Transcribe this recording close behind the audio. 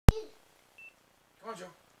on, Joe.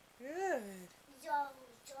 Good. Joe,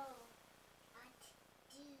 at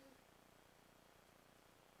do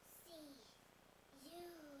see you.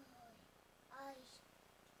 I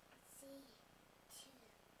see two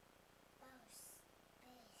bows,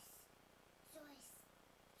 base, choice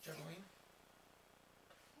Juggling.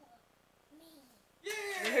 for me.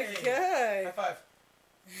 Yay! Good. High five.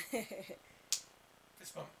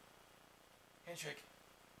 Fist bump. Handshake.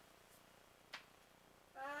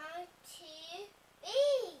 1, 2, 3.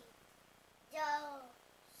 Joe,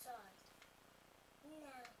 son.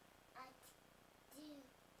 Now at do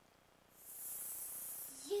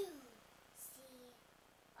you see?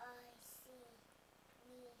 I see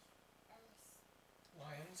me as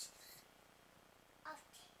Lions. at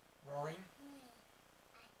Roaring. me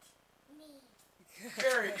at me.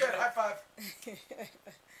 Very good. High five.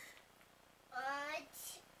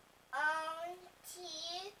 On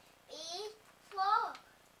TV for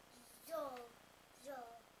Joe,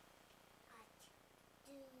 at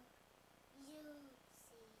do you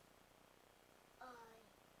see? I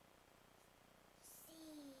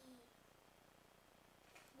see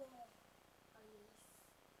four eyes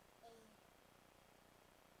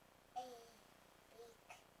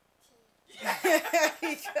in a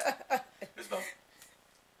big T. Fist bump.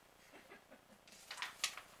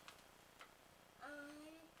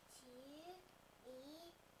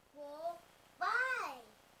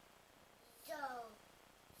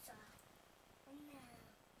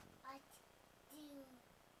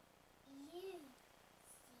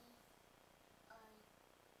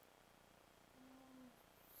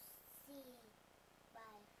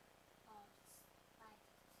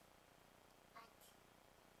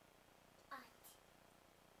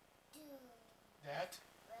 That.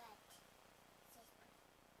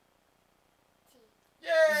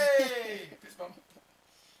 Yay! Fist bump.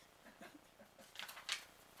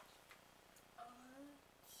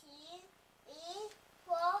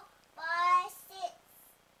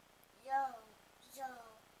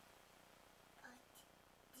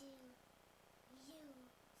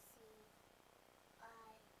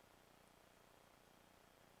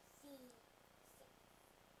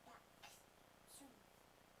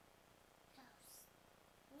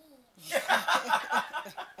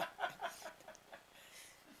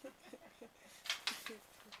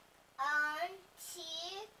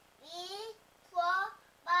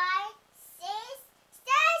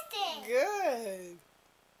 Good.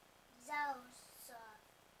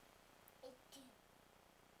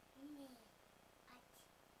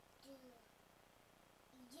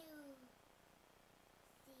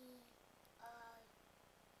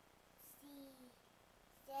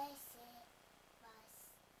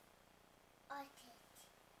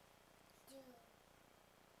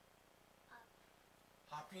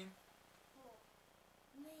 Hopping.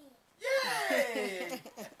 Me. Yay!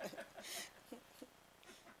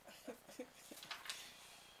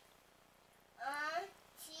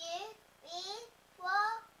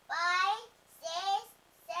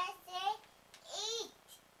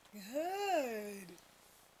 Good.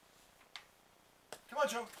 Come on,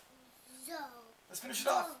 Joe. Let's finish it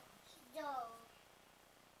off.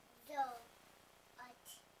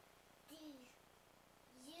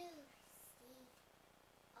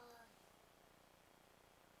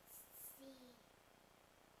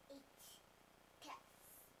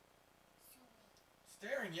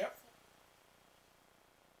 Staring, yep.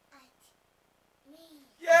 Me.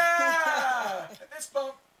 Yeah! Fist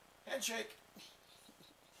bump. Handshake.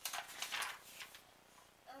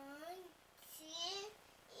 1, 2,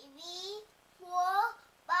 3, 4,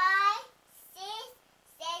 5, 6,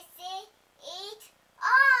 7, 8.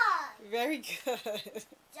 Very good.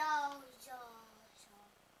 Joe.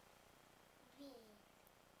 B.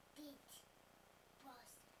 Beat. Boss.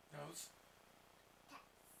 Nose. Test.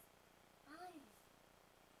 On.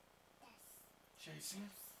 Test. Chasing.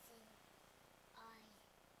 I.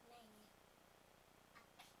 Many.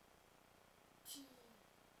 Up. 2.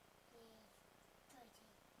 3.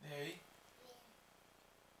 30. Nay.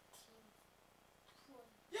 Team. 4.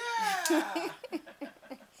 Yeah!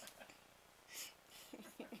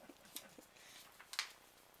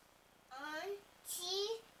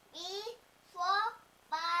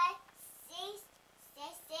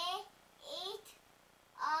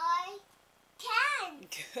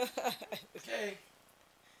 Good. Okay.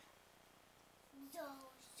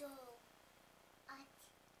 So, at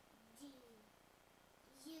do you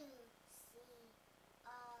see? I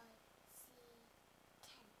see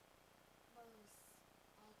 10 boys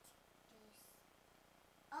at this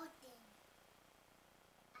open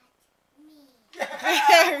at me. Yeah!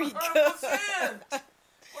 Very good. 100%!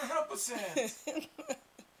 100%!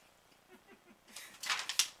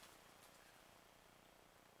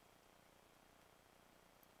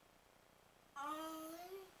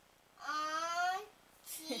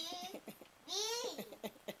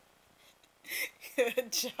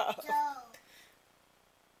 Good job. Joe.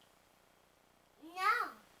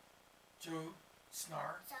 No. Joe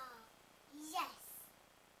Snar. Joe. Yes.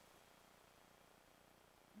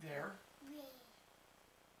 There. We.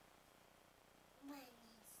 Money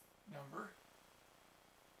Number.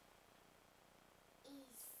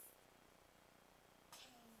 is 10.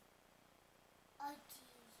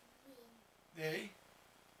 Oddies win. They.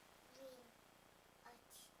 Win. Odd.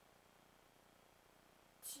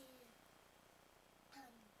 2.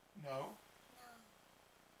 Ton. No. No.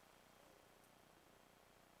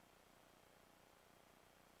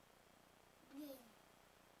 Win.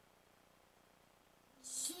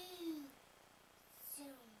 Zoo.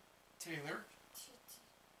 Zoom. Taylor. Titty.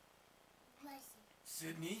 Blessing.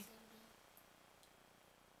 Sydney.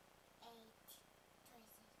 8.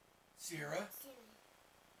 Sierra. 2.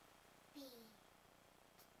 B.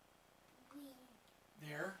 Win.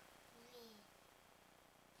 There.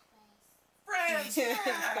 Place. Friends!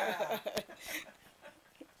 Yeah!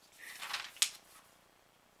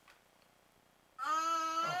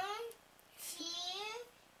 2,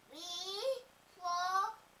 3, 4,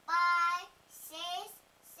 5, 6,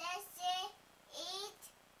 7, 8,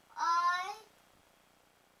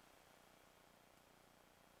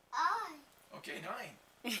 all. Okay, 9.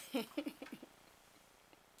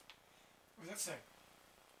 What does that say?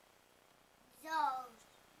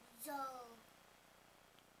 Zo.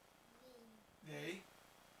 Win. They.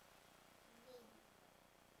 Win.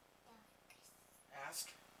 Ducks. Ask.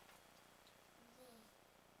 Win.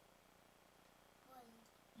 Win.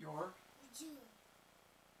 Your Zoo.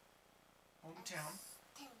 hometown.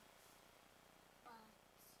 10. But.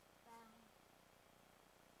 Brown.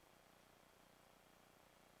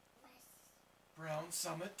 West. Brown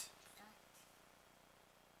Summit. Dot.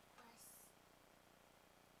 Bus.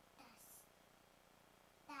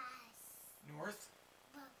 Das. North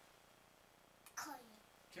Bub. Coin.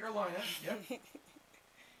 Carolina. Yep. At.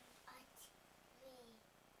 We.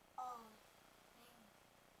 All. And.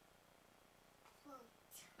 Float.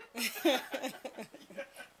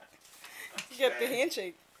 You got the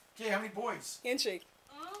handshake. Okay, how many boys? Handshake.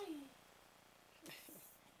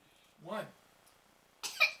 1.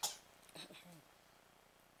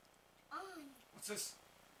 On. What's this?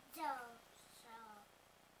 So.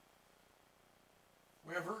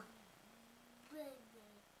 Wherever.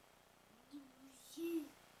 Baby. You.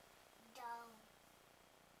 Down.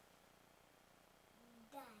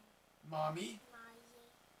 Dan. Mommy. Molly.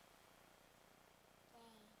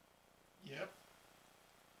 Day. Yep.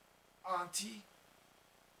 Auntie.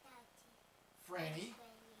 Daddy. Franny. Baby.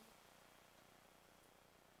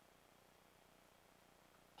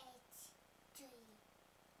 8. 3.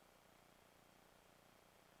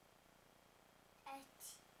 8.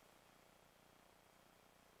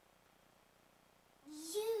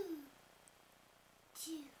 You.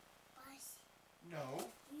 2. Bus. No.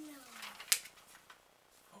 No.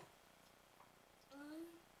 Oh. On.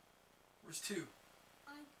 Where's 2?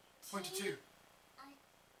 On. Point to 2.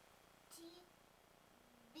 T.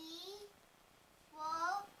 B. 4.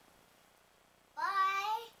 5.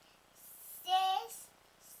 6.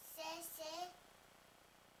 7.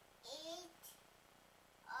 8.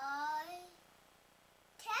 All.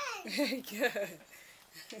 10. Very good.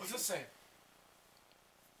 What's this say?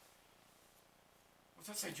 What's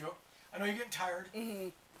that say, Joe? I know you're getting tired. Mm-hmm.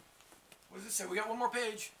 What does it say? We got one more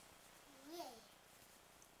page. Yeah.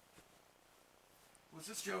 What's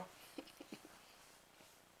this, Joe?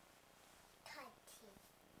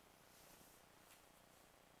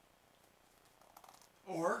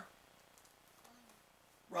 20. Or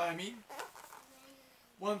rhyming.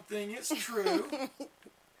 One thing is true.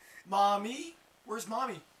 Mommy. Where's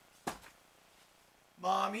mommy?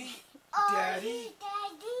 Mommy, daddy,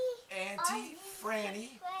 Daddy. auntie,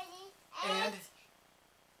 Franny, and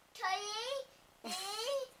Tony, me,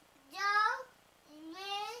 Joe,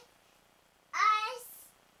 me, us,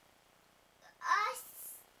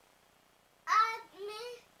 me,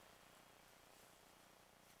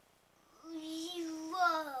 you.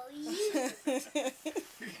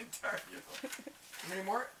 you're getting tired. How many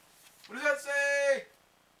more? What does that say?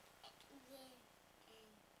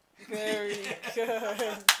 Very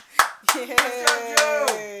good. Good job, Joe.